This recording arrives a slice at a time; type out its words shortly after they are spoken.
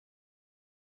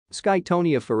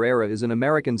Tonia Ferreira is an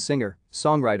American singer,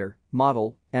 songwriter,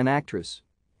 model, and actress.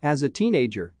 As a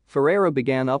teenager, Ferreira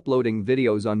began uploading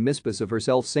videos on Myspace of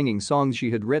herself singing songs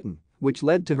she had written, which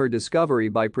led to her discovery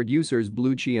by producers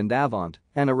Bloodshy and Avant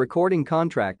and a recording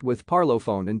contract with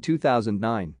Parlophone in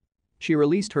 2009. She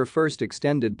released her first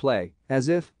extended play, As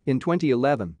If, in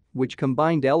 2011, which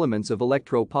combined elements of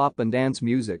electropop and dance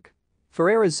music.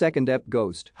 Ferreira's second EP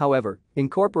Ghost, however,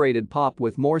 incorporated pop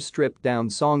with more stripped-down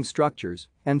song structures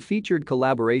and featured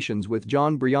collaborations with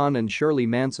Brion and Shirley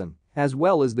Manson, as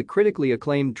well as the critically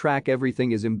acclaimed track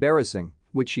Everything Is Embarrassing,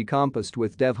 which she composed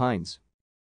with Dev Hynes.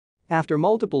 After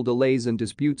multiple delays and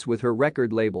disputes with her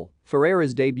record label,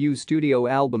 Ferreira's debut studio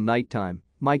album Nighttime,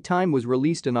 My Time was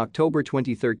released in October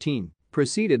 2013,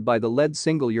 preceded by the lead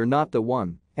single You're Not the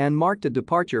One, and marked a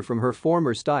departure from her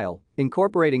former style,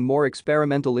 incorporating more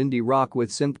experimental indie rock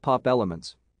with synth-pop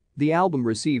elements. The album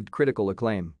received critical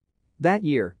acclaim. That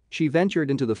year, she ventured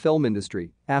into the film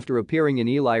industry after appearing in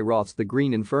Eli Roth's The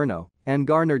Green Inferno and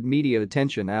garnered media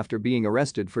attention after being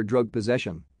arrested for drug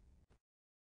possession.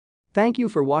 Thank you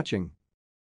for watching.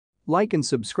 Like and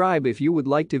subscribe if you would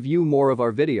like to view more of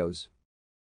our videos.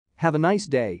 Have a nice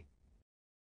day.